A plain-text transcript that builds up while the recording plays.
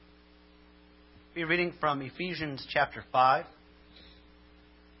Be reading from Ephesians chapter 5.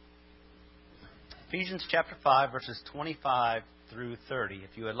 Ephesians chapter 5, verses 25 through 30.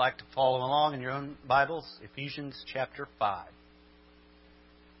 If you would like to follow along in your own Bibles, Ephesians chapter 5.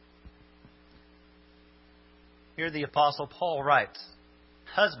 Here the Apostle Paul writes,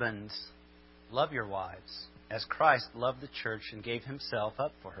 "Husbands, love your wives, as Christ loved the church and gave himself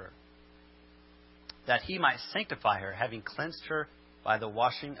up for her, that he might sanctify her, having cleansed her by the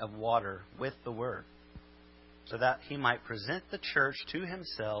washing of water with the word, so that he might present the church to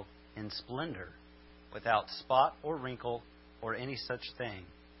himself in splendor, without spot or wrinkle or any such thing,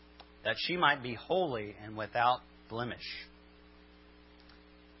 that she might be holy and without blemish.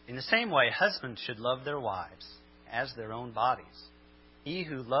 In the same way, husbands should love their wives as their own bodies. He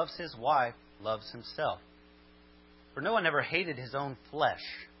who loves his wife loves himself. For no one ever hated his own flesh,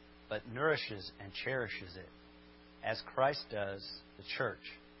 but nourishes and cherishes it, as Christ does the church,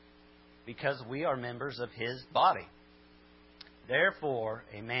 because we are members of his body. Therefore,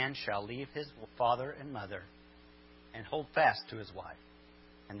 a man shall leave his father and mother and hold fast to his wife,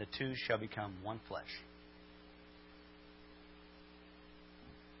 and the two shall become one flesh."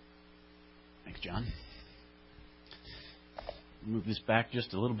 Thanks, John. Move this back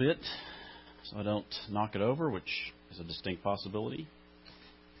just a little bit so I don't knock it over, which is a distinct possibility.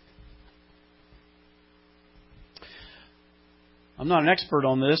 I'm not an expert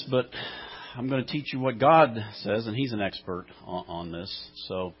on this, but I'm going to teach you what God says, and He's an expert on this.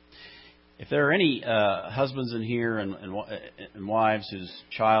 So if there are any husbands in here and wives whose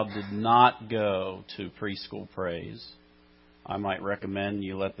child did not go to preschool praise, I might recommend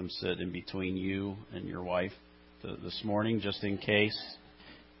you let them sit in between you and your wife this morning, just in case.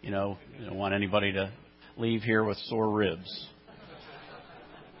 You don't want anybody to leave here with sore ribs.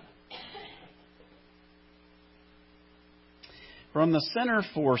 From the Center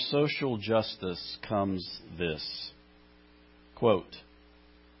for Social Justice comes this, quote,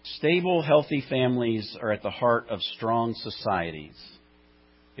 "Stable, healthy families are at the heart of strong societies.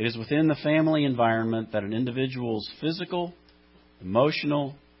 It is within the family environment that an individual's physical,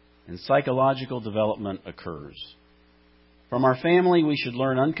 emotional, and psychological development occurs. From our family, we should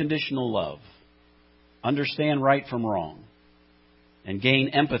learn unconditional love, understand right from wrong, and gain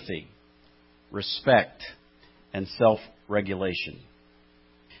empathy, respect, and self-regulation.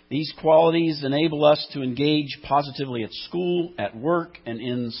 These qualities enable us to engage positively at school, at work, and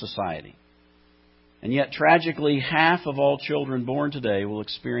in society. And yet, tragically, half of all children born today will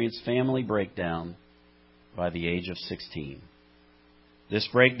experience family breakdown by the age of 16. This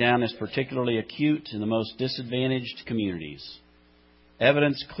breakdown is particularly acute in the most disadvantaged communities.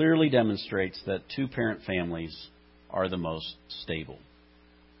 Evidence clearly demonstrates that two-parent families are the most stable."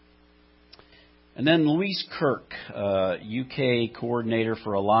 And then Louise Kirk, UK coordinator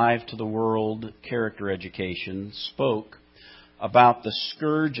for Alive to the World Character Education, spoke about the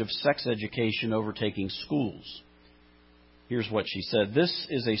scourge of sex education overtaking schools. Here's what she said. "This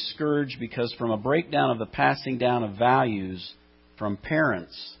is a scourge because from a breakdown of the passing down of values from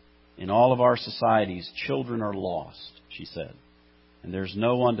parents in all of our societies, children are lost," she said. "And there's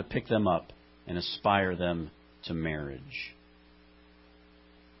no one to pick them up and aspire them to marriage."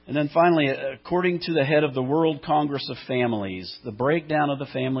 And then finally, according to the head of the World Congress of Families, the breakdown of the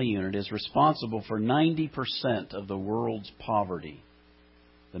family unit is responsible for 90% of the world's poverty.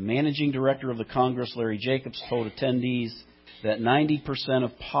 The managing director of the Congress, Larry Jacobs, told attendees that 90%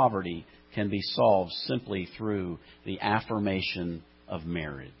 of poverty can be solved simply through the affirmation of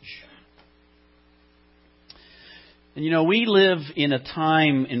marriage. And we live in a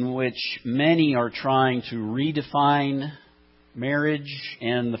time in which many are trying to redefine marriage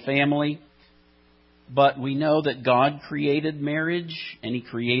and the family, but we know that God created marriage and He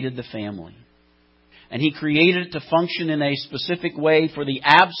created the family. And He created it to function in a specific way for the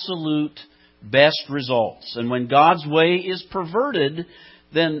absolute best results. And when God's way is perverted,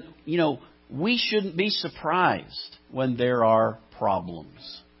 then, we shouldn't be surprised when there are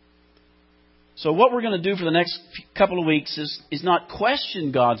problems. So what we're going to do for the next couple of weeks is not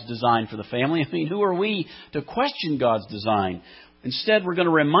question God's design for the family. I mean, who are we to question God's design? Instead, we're going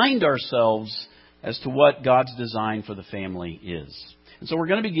to remind ourselves as to what God's design for the family is. And so we're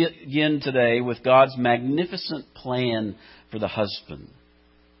going to begin today with God's magnificent plan for the husband.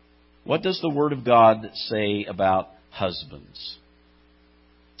 What does the Word of God say about husbands?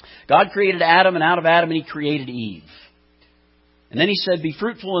 God created Adam, and out of Adam He created Eve. And then He said, "Be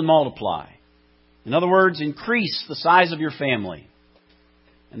fruitful and multiply." In other words, increase the size of your family.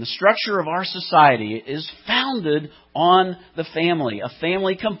 And the structure of our society is founded on the family. A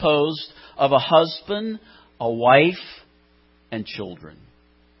family composed of a husband, a wife, and children.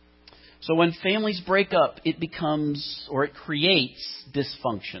 So when families break up, it becomes, or it creates,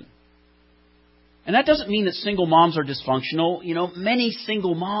 dysfunction. And that doesn't mean that single moms are dysfunctional. You know, many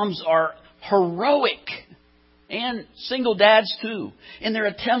single moms are heroic, and single dads too, in their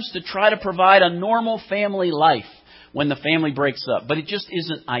attempts to try to provide a normal family life when the family breaks up. But it just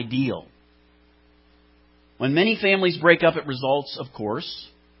isn't ideal. When many families break up, it results, of course,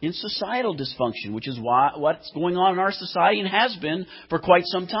 in societal dysfunction, which is what's going on in our society and has been for quite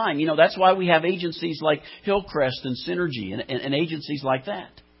some time. You know, that's why we have agencies like Hillcrest and Synergy and agencies like that.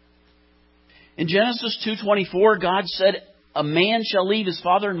 In Genesis 2:24, God said, "A man shall leave his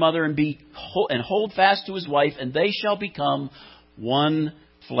father and mother and hold fast to his wife, and they shall become one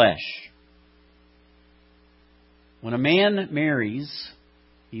flesh." When a man marries,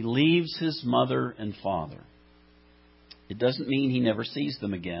 he leaves his mother and father. It doesn't mean he never sees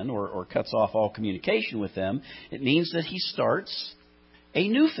them again or cuts off all communication with them. It means that he starts a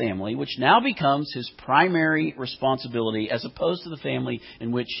new family, which now becomes his primary responsibility as opposed to the family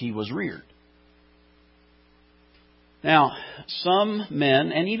in which he was reared. Now, some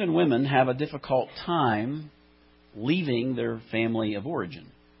men and even women have a difficult time leaving their family of origin.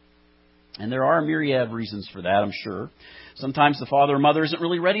 And there are a myriad of reasons for that, I'm sure. Sometimes the father or mother isn't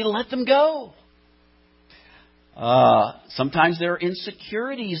really ready to let them go. Sometimes there are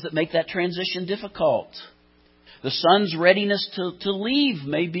insecurities that make that transition difficult. The son's readiness to leave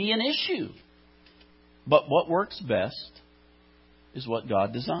may be an issue. But what works best is what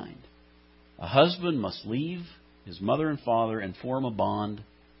God designed. A husband must leave his mother and father and form a bond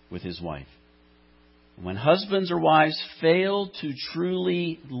with his wife. When husbands or wives fail to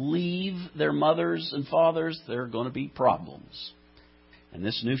truly leave their mothers and fathers, there are going to be problems. And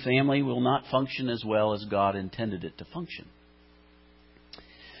this new family will not function as well as God intended it to function.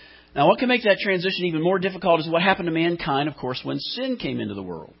 Now, what can make that transition even more difficult is what happened to mankind, of course, when sin came into the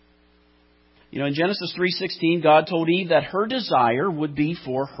world. You know, in Genesis 3:16, God told Eve that her desire would be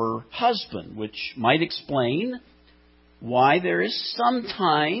for her husband, which might explain why there is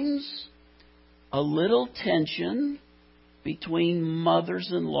sometimes a little tension between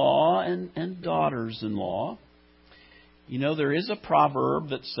mothers-in-law and daughters-in-law. You know, there is a proverb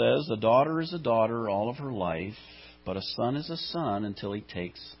that says, "A daughter is a daughter all of her life, but a son is a son until he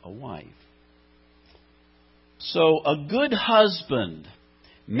takes a wife." So a good husband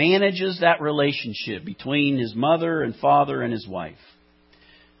manages that relationship between his mother and father and his wife.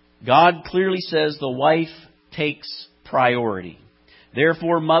 God clearly says the wife takes priority.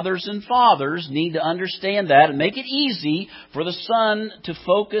 Therefore, mothers and fathers need to understand that and make it easy for the son to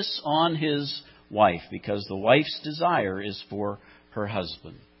focus on his wife, because the wife's desire is for her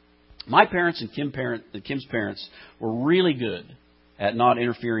husband. My parents and Kim's parents were really good at not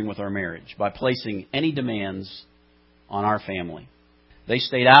interfering with our marriage by placing any demands on our family. They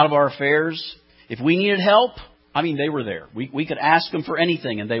stayed out of our affairs. If we needed help, they were there. We could ask them for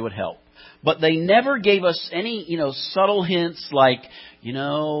anything and they would help. But they never gave us any, subtle hints like,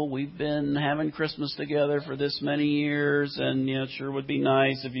 we've been having Christmas together for this many years, and it sure would be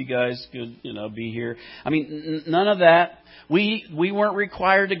nice if you guys could, be here. None of that. We weren't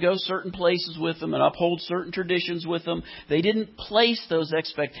required to go certain places with them and uphold certain traditions with them. They didn't place those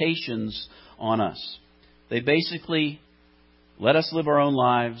expectations on us. They basically let us live our own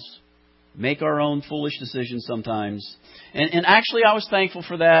lives, make our own foolish decisions sometimes. And actually, I was thankful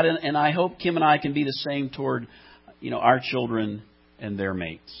for that, and I hope Kim and I can be the same toward, our children and their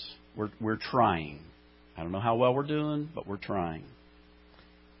mates. We're trying. I don't know how well we're doing, but we're trying.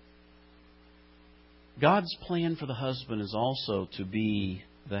 God's plan for the husband is also to be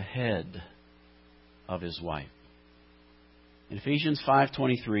the head of his wife. In Ephesians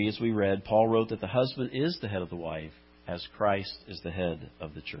 5:23, as we read, Paul wrote that the husband is the head of the wife, as Christ is the head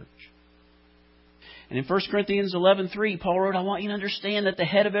of the church. And in 1 Corinthians 11:3, Paul wrote, "I want you to understand that the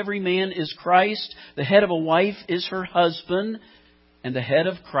head of every man is Christ, the head of a wife is her husband, and the head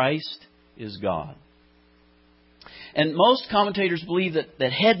of Christ is God." And most commentators believe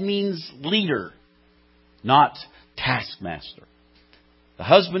that head means leader, not taskmaster. The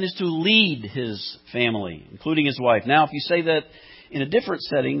husband is to lead his family, including his wife. Now, if you say that in a different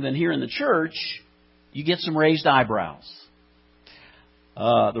setting than here in the church, you get some raised eyebrows.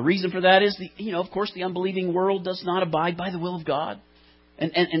 The reason for that is, of course, the unbelieving world does not abide by the will of God.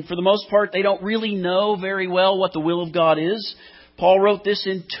 And for the most part, they don't really know very well what the will of God is. Paul wrote this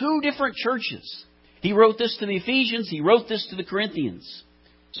in 2 different churches. He wrote this to the Ephesians. He wrote this to the Corinthians.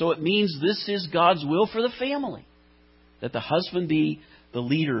 So it means this is God's will for the family, that the husband be the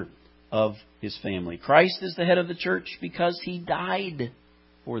leader of his family. Christ is the head of the church because He died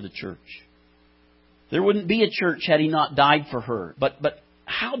for the church. There wouldn't be a church had He not died for her. But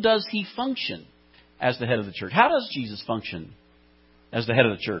how does He function as the head of the church? How does Jesus function as the head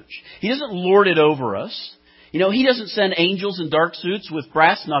of the church? He doesn't lord it over us. He doesn't send angels in dark suits with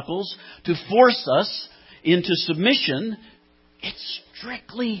brass knuckles to force us into submission. It's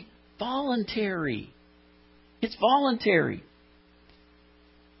strictly voluntary. It's voluntary.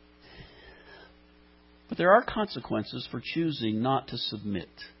 But there are consequences for choosing not to submit.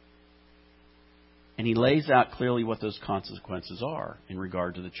 And He lays out clearly what those consequences are in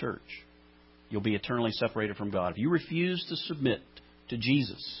regard to the church. You'll be eternally separated from God. If you refuse to submit to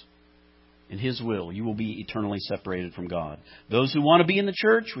Jesus and His will, you will be eternally separated from God. Those who want to be in the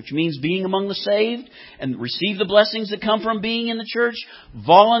church, which means being among the saved and receive the blessings that come from being in the church,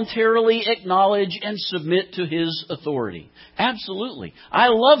 voluntarily acknowledge and submit to His authority. Absolutely. I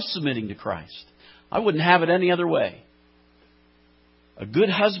love submitting to Christ. I wouldn't have it any other way. A good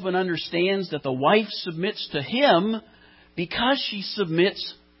husband understands that the wife submits to him because she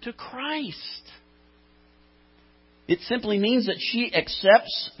submits to Christ. It simply means that she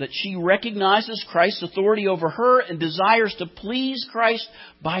accepts, that she recognizes Christ's authority over her and desires to please Christ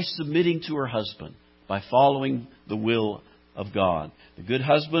by submitting to her husband, by following the will of God. The good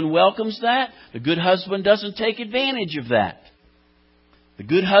husband welcomes that. The good husband doesn't take advantage of that. The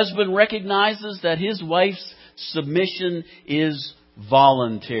good husband recognizes that his wife's submission is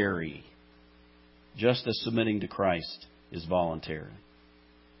voluntary, just as submitting to Christ is voluntary.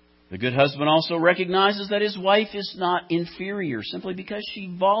 The good husband also recognizes that his wife is not inferior simply because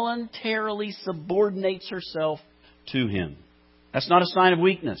she voluntarily subordinates herself to him. That's not a sign of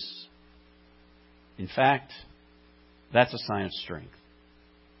weakness. In fact, that's a sign of strength.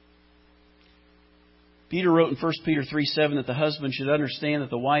 Peter wrote in 1 Peter 3:7 that the husband should understand that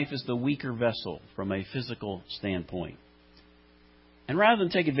the wife is the weaker vessel from a physical standpoint. And rather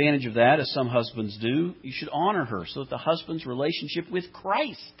than take advantage of that, as some husbands do, you should honor her so that the husband's relationship with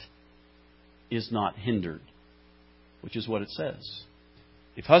Christ is not hindered, which is what it says.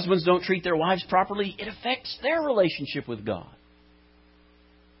 If husbands don't treat their wives properly, it affects their relationship with God.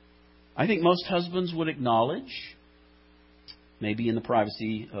 I think most husbands would acknowledge, maybe in the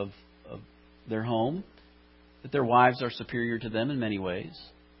privacy of their home, that their wives are superior to them in many ways.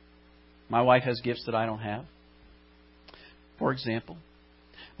 My wife has gifts that I don't have. For example,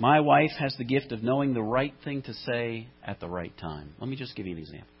 my wife has the gift of knowing the right thing to say at the right time. Let me just give you an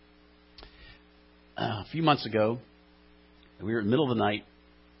example. A few months ago, we were in the middle of the night,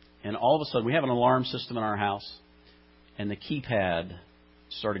 and all of a sudden, we have an alarm system in our house, and the keypad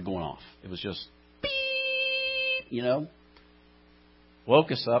started going off. It was just beep,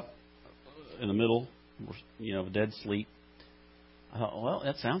 woke us up in the middle, of dead sleep. I thought, well,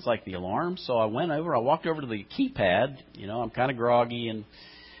 that sounds like the alarm. So I walked over to the keypad. I'm kind of groggy, and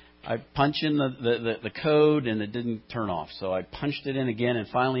I punched in the code, and it didn't turn off. So I punched it in again, and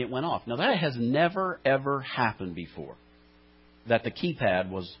finally it went off. Now, that has never, ever happened before, that the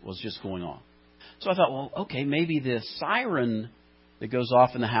keypad was just going off. So I thought, well, okay, maybe the siren that goes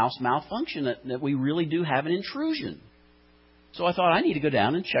off in the house malfunctioned, that we really do have an intrusion. So I thought, I need to go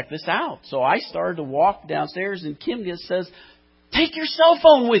down and check this out. So I started to walk downstairs, and Kim just says, take your cell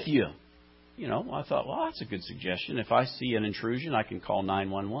phone with you. I thought, well, that's a good suggestion. If I see an intrusion, I can call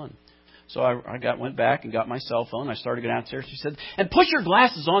 911. So I went back and got my cell phone. I started to go downstairs. She said, and put your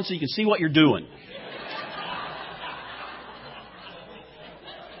glasses on so you can see what you're doing.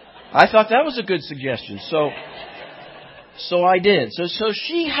 I thought that was a good suggestion. So I did. So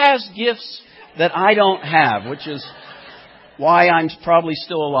she has gifts that I don't have, which is why I'm probably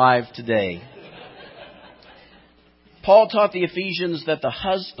still alive today. Paul taught the Ephesians that the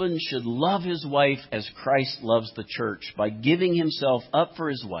husband should love his wife as Christ loves the church by giving himself up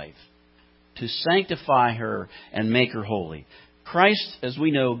for his wife to sanctify her and make her holy. Christ, as we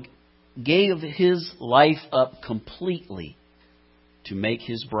know, gave his life up completely to make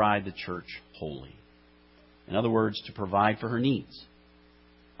his bride, the church, holy. In other words, to provide for her needs,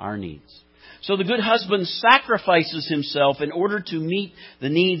 our needs. So the good husband sacrifices himself in order to meet the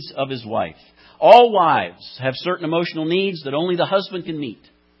needs of his wife. All wives have certain emotional needs that only the husband can meet.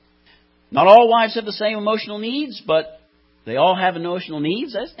 Not all wives have the same emotional needs, but they all have emotional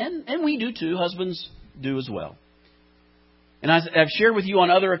needs, and we do too. Husbands do as well. And as I've shared with you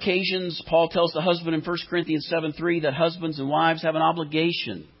on other occasions, Paul tells the husband in 1 Corinthians 7:3 that husbands and wives have an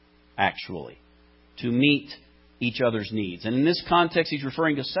obligation, actually, to meet each other's needs. And in this context, he's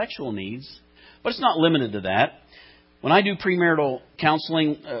referring to sexual needs, but it's not limited to that. When I do premarital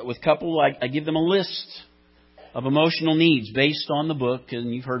counseling with couples, I give them a list of emotional needs based on the book,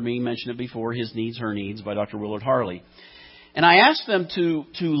 and you've heard me mention it before, His Needs, Her Needs by Dr. Willard Harley. And I ask them to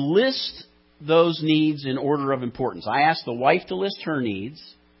list those needs in order of importance. I ask the wife to list her needs,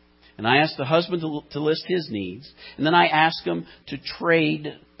 and I ask the husband to list his needs, and then I ask them to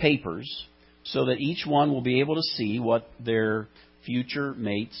trade papers so that each one will be able to see what their future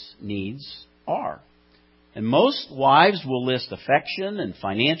mate's needs are. And most wives will list affection and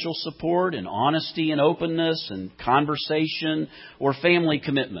financial support and honesty and openness and conversation or family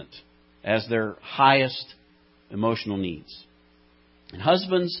commitment as their highest emotional needs. And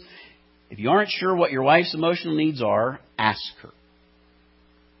husbands, if you aren't sure what your wife's emotional needs are, ask her.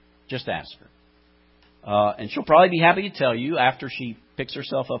 Just ask her. And she'll probably be happy to tell you after she picks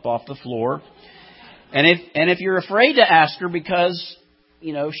herself up off the floor. And if you're afraid to ask her because,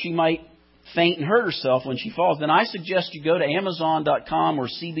 she might faint and hurt herself when she falls, then I suggest you go to Amazon.com or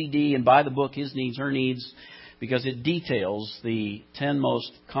CBD and buy the book, His Needs, Her Needs, because it details the 10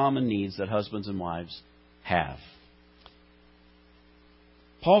 most common needs that husbands and wives have.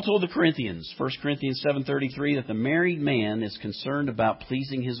 Paul told the Corinthians, 1 Corinthians 7:33, that the married man is concerned about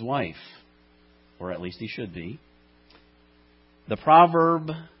pleasing his wife, or at least he should be. The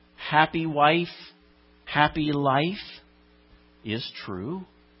proverb, happy wife, happy life, is true.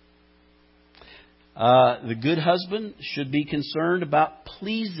 The good husband should be concerned about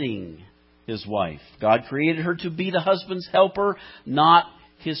pleasing his wife. God created her to be the husband's helper, not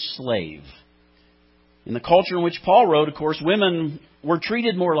his slave. In the culture in which Paul wrote, of course, women were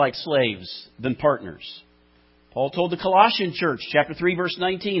treated more like slaves than partners. Paul told the Colossian church, chapter 3, verse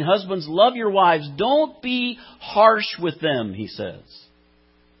 19, husbands, love your wives. Don't be harsh with them, he says.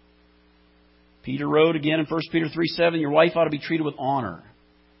 Peter wrote again in 1 Peter 3:7, your wife ought to be treated with honor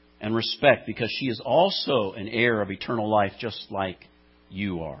and respect because she is also an heir of eternal life just like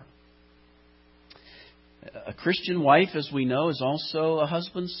you are. A Christian wife, as we know, is also a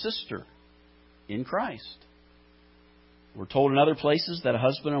husband's sister in Christ. We're told in other places that a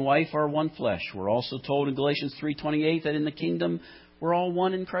husband and wife are one flesh. We're also told in Galatians 3:28 that in the kingdom we're all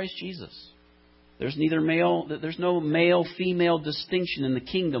one in Christ Jesus. There's no male-female distinction in the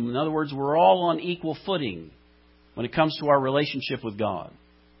kingdom. In other words, we're all on equal footing when it comes to our relationship with God.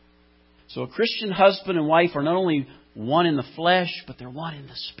 So a Christian husband and wife are not only one in the flesh, but they're one in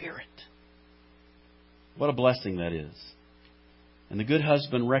the spirit. What a blessing that is. And the good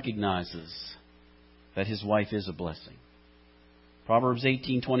husband recognizes that his wife is a blessing. Proverbs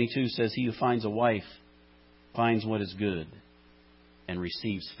 18:22 says, he who finds a wife finds what is good and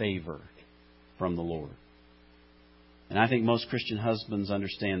receives favor from the Lord. And I think most Christian husbands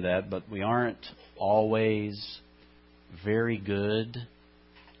understand that, but we aren't always very good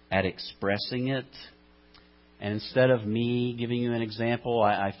at expressing it. And instead of me giving you an example,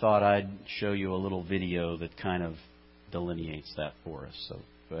 I thought I'd show you a little video that kind of delineates that for us. So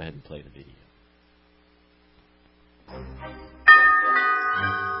go ahead and play the video.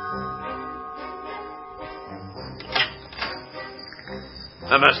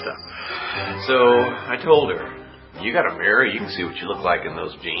 I messed up. So I told her, you got a mirror, you can see what you look like in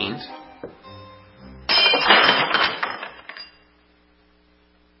those jeans.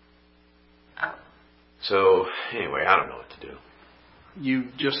 So anyway, I don't know what to do. You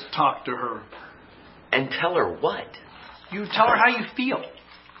just talk to her. And tell her what? You tell her how you feel.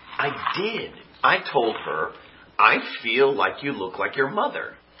 I did. I told her, I feel like you look like your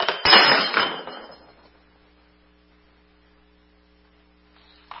mother.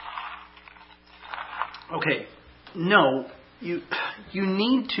 Okay, no, you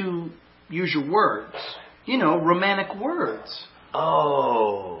need to use your words. Romantic words.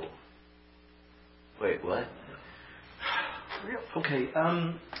 Oh. Wait, what? Okay,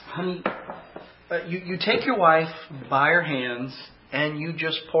 honey, you take your wife by her hands and you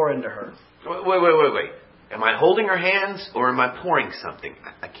just pour into her. Wait. Am I holding her hands or am I pouring something?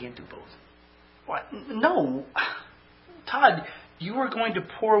 I can't do both. What? No. Todd, you are going to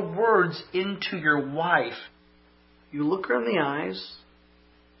pour words into your wife. You look her in the eyes,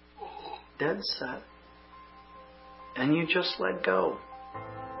 dead set, and you just let go.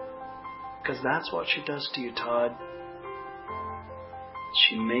 Because that's what she does to you, Todd.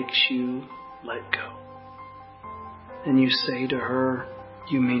 She makes you let go. And you say to her,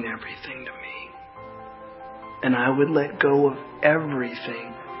 you mean everything to me. And I would let go of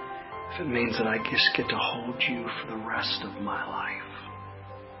everything if it means that I just get to hold you for the rest of my life.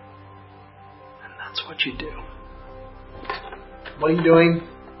 And that's what you do. What are you doing?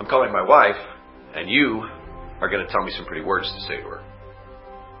 I'm calling my wife, and you are going to tell me some pretty words to say to her.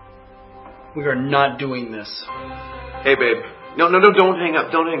 We are not doing this. Hey, babe. No, don't hang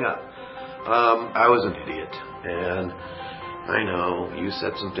up. Don't hang up. I was an idiot. And I know you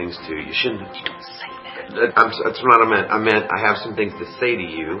said some things too. You shouldn't have. You don't say that. That's what I meant. I meant I have some things to say to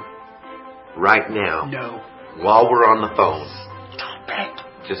you. right now. No. While we're on the phone. Stop it.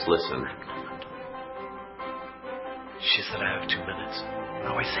 Just listen. She said I have 2 minutes.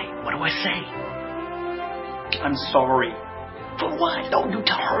 What do I say? What do I say? I'm sorry. For what? Don't you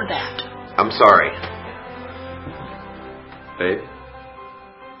tell her that. I'm sorry. Babe?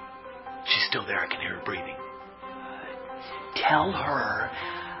 She's still there. I can hear her breathing. Tell her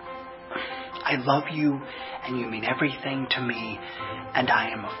I love you and you mean everything to me, and I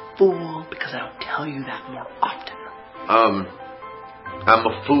am a fool because I don't tell you that more often. I'm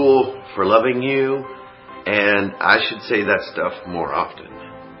a fool for loving you, and I should say that stuff more often.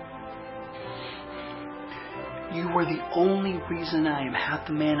 You are the only reason I am half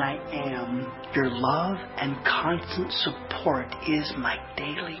the man I am. Your love and constant support is my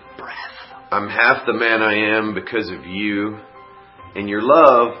daily breath. I'm half the man I am because of you, and your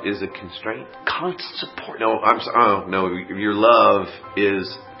love is a constraint. Constant support. No, no. Your love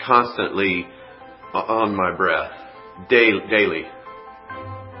is constantly on my breath, daily.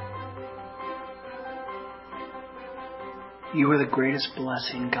 You are the greatest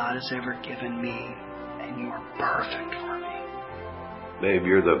blessing God has ever given me, and you are perfect for me. Babe,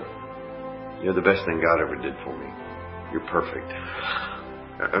 you're the best thing God ever did for me. You're perfect.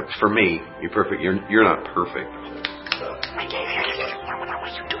 For me, you're perfect. You're not perfect. What are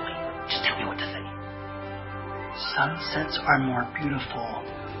you doing? Just tell me what to say. Sunsets are more beautiful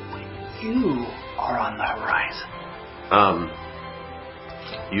when you are on the horizon.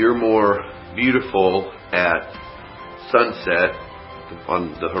 You're more beautiful at sunset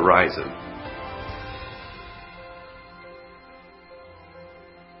on the horizon.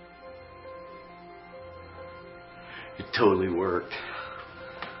 It totally worked.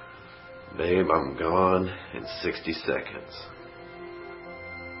 Babe, I'm gone in 60 seconds.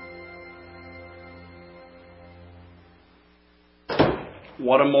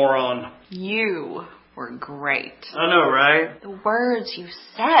 What a moron. You were great. I know, right? The words you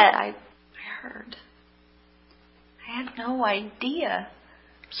said, I heard. I had no idea.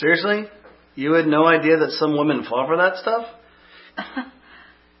 Seriously? You had no idea that some women fall for that stuff?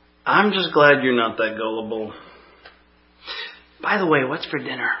 I'm just glad you're not that gullible. By the way, what's for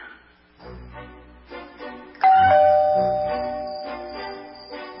dinner?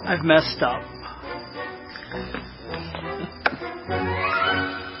 I've messed up.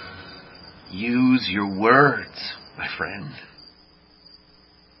 Use your words, my friend.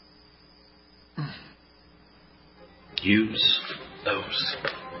 Use those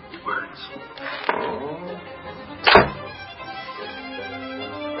words.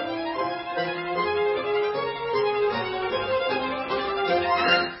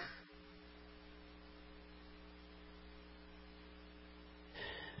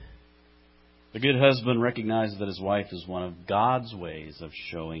 The good husband recognizes that his wife is one of God's ways of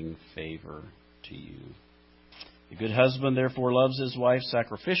showing favor to you. The good husband, therefore, loves his wife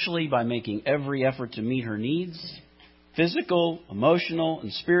sacrificially by making every effort to meet her needs, physical, emotional,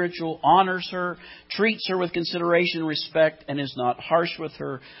 and spiritual, honors her, treats her with consideration and respect, and is not harsh with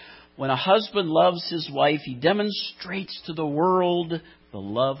her. When a husband loves his wife, he demonstrates to the world the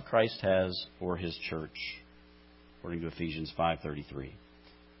love Christ has for his church, according to Ephesians 5:33.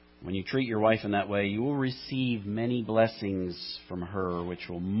 When you treat your wife in that way, you will receive many blessings from her, which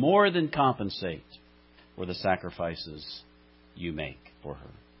will more than compensate for the sacrifices you make for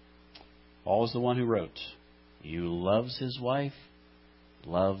her. Paul is the one who wrote, "He who loves his wife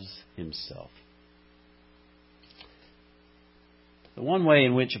loves himself." The one way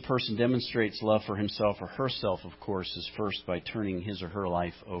in which a person demonstrates love for himself or herself, of course, is first by turning his or her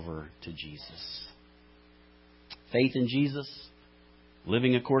life over to Jesus. Faith in Jesus,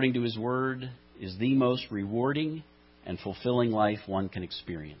 living according to His Word, is the most rewarding and fulfilling life one can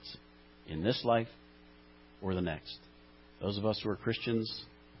experience in this life or the next. Those of us who are Christians,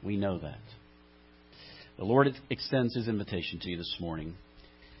 we know that. The Lord extends His invitation to you this morning,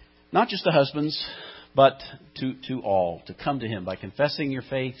 not just to husbands, but to all, to come to Him by confessing your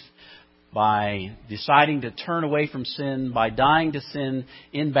faith, by deciding to turn away from sin, by dying to sin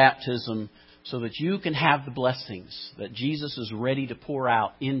in baptism, so that you can have the blessings that Jesus is ready to pour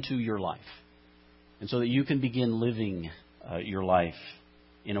out into your life. And so that you can begin living your life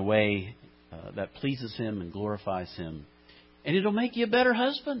in a way that pleases Him and glorifies Him. And it'll make you a better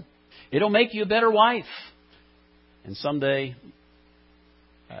husband. It'll make you a better wife. And someday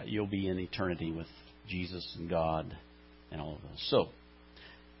you'll be in eternity with Jesus and God and all of those. So,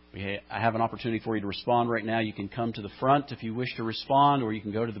 I have an opportunity for you to respond right now. You can come to the front if you wish to respond, or you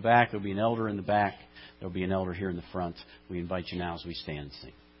can go to the back. There'll be an elder in the back. There'll be an elder here in the front. We invite you now as we stand and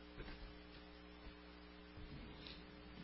sing.